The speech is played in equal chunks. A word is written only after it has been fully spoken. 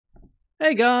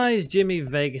Hey guys, Jimmy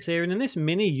Vegas here, and in this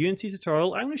mini Unity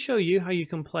tutorial I'm going to show you how you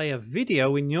can play a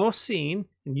video in your scene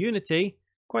in Unity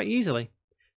quite easily.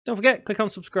 Don't forget, click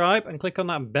on subscribe and click on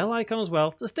that bell icon as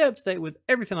well to stay up to date with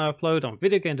everything I upload on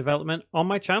video game development on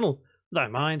my channel. With that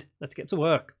in mind, let's get to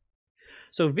work.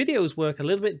 So videos work a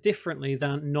little bit differently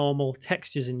than normal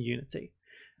textures in Unity,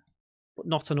 but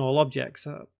not on all objects.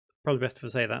 Probably best if I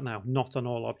say that now, not on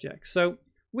all objects. So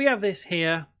we have this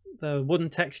here, the wooden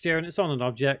texture, and it's on an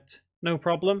object. No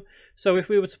problem. So if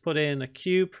we were to put in a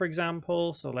cube, for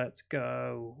example, so let's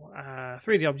go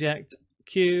 3D object,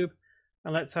 cube,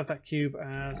 and let's have that cube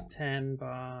as 10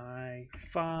 by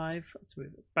 5. Let's move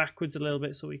it backwards a little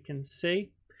bit so we can see.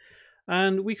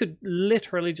 And we could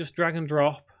literally just drag and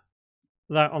drop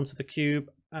that onto the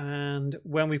cube, and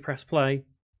when we press play,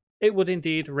 it would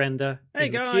indeed render. Hey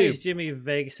guys, Jimmy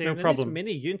Vegas here. No problem. In this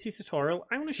mini Unity tutorial,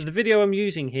 I'm going to show the video I'm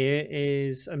using here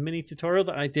is a mini tutorial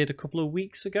that I did a couple of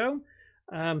weeks ago.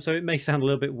 So it may sound a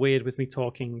little bit weird with me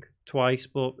talking twice,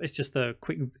 but it's just a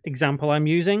quick example I'm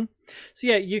using. So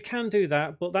yeah, you can do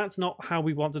that, but that's not how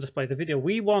we want to display the video.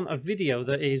 We want a video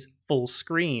that is full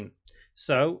screen.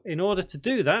 So in order to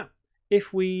do that,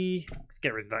 let's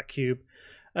get rid of that cube,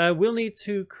 we'll need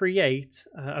to create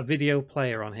a video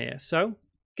player on here. So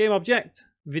game object,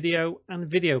 video, and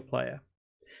video player.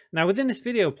 Now within this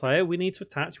video player, we need to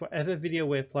attach whatever video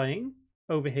we're playing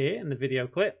over here in the video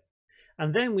clip.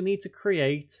 And then we need to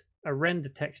create a render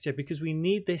texture because we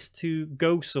need this to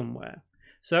go somewhere.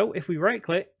 So if we right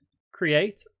click,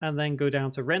 create, and then go down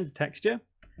to render texture,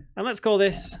 and let's call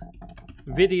this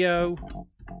video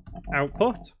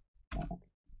output.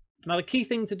 Now the key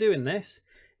thing to do in this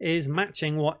is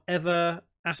matching whatever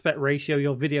aspect ratio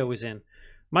your video is in.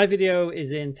 My video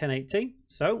is in 1080,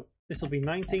 so this will be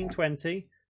 1920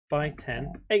 by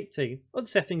 1080. Other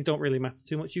settings don't really matter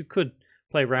too much. You could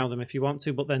play around them if you want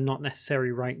to, but they're not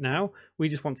necessary right now. We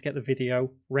just want to get the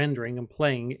video rendering and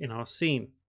playing in our scene.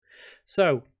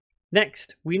 So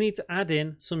next, we need to add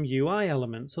in some UI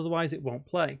elements, otherwise it won't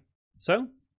play. So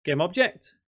game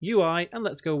object, UI, and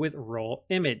let's go with raw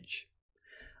image.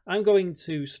 I'm going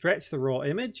to stretch the raw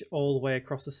image all the way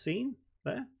across the scene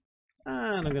there.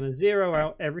 And I'm going to zero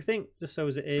out everything just so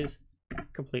as it is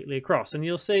completely across. And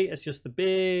you'll see it's just the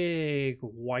big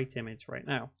white image right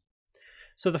now.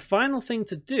 So the final thing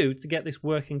to do to get this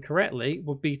working correctly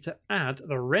would be to add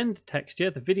the render texture,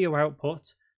 the video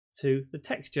output, to the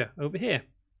texture over here.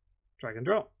 Drag and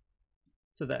drop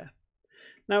to there.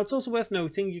 Now it's also worth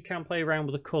noting you can play around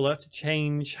with the color to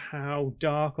change how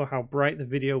dark or how bright the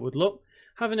video would look.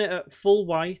 Having it at full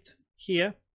white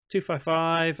here,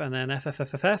 255 and then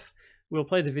FFFFF, we'll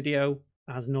play the video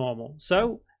as normal.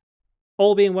 So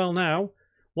all being well now,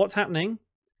 what's happening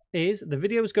is the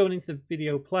video is going into the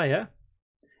video player.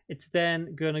 It's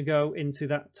then going to go into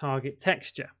that target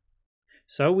texture.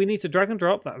 So we need to drag and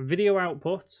drop that video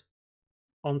output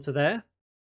onto there.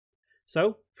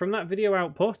 So from that video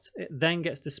output, it then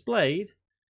gets displayed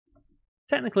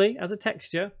technically as a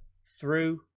texture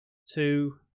through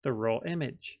to the raw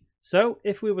image. So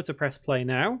if we were to press play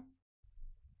now,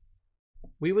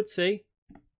 we would see,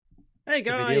 hey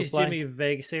guys, Jimmy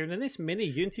Vegas here, and in this mini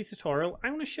Unity tutorial,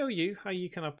 I'm going to show you how you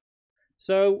can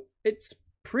So it's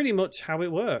pretty much how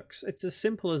it works. It's as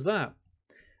simple as that.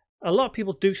 A lot of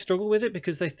people do struggle with it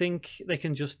because they think they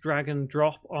can just drag and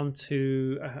drop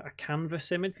onto a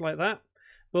canvas image like that.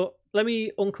 But let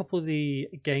me uncouple the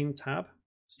game tab,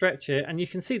 stretch it, and you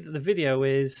can see that the video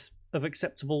is of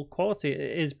acceptable quality.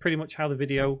 It is pretty much how the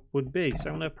video would be. So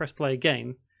I'm going to press play again,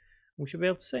 and we should be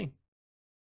able to see.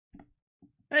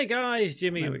 Hey guys,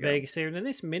 Jimmy Vegas here, and in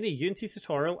this mini Unity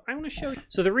tutorial, I'm going to show you.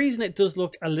 So the reason it does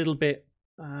look a little bit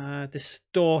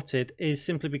distorted is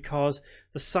simply because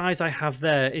the size I have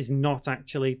there is not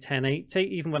actually 1080,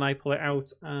 even when I pull it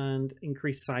out and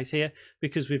increase the size here,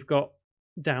 because we've got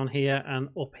down here and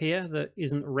up here that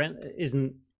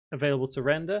isn't available to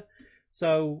render.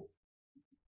 So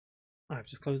I've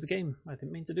just closed the game. I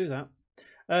didn't mean to do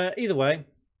that. Either way,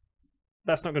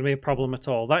 that's not going to be a problem at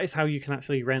all. That is how you can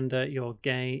actually render your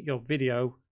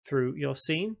video through your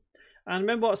scene. And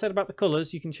remember what I said about the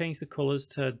colors. You can change the colors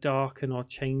to darken or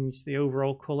change the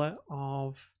overall color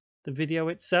of the video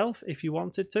itself if you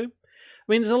wanted to. I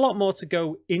mean, there's a lot more to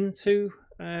go into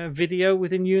video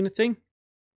within Unity.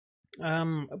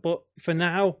 But for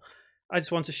now, I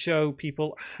just want to show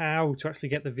people how to actually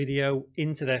get the video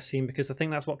into their scene, because I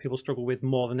think that's what people struggle with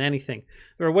more than anything.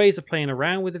 There are ways of playing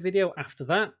around with the video after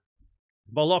that,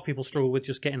 but a lot of people struggle with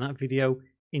just getting that video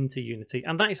into Unity.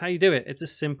 And that is how you do it. It's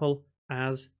as simple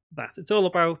as that. It's all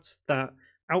about that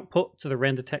output to the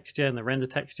render texture and the render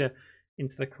texture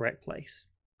into the correct place.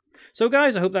 So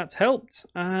guys, I hope that's helped,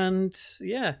 and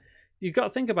yeah, you've got to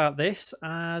think about this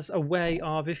as a way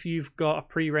of, if you've got a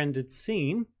pre-rendered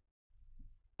scene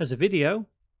as a video,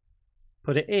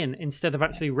 put it in instead of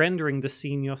actually rendering the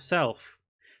scene yourself.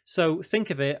 So think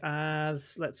of it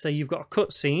as, let's say you've got a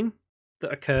cutscene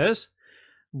that occurs.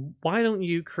 Why don't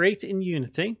you create it in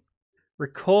Unity,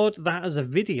 record that as a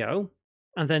video,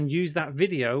 and then use that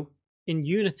video in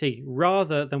Unity,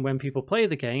 rather than when people play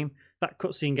the game, that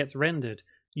cutscene gets rendered.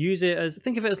 Use it as,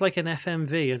 think of it as like an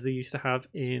FMV, as they used to have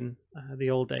in the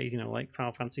old days, you know, like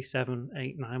Final Fantasy 7,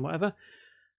 8, 9, whatever.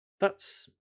 That's,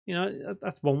 you know,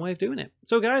 that's one way of doing it.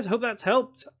 So guys, I hope that's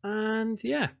helped, and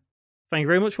yeah, thank you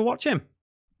very much for watching.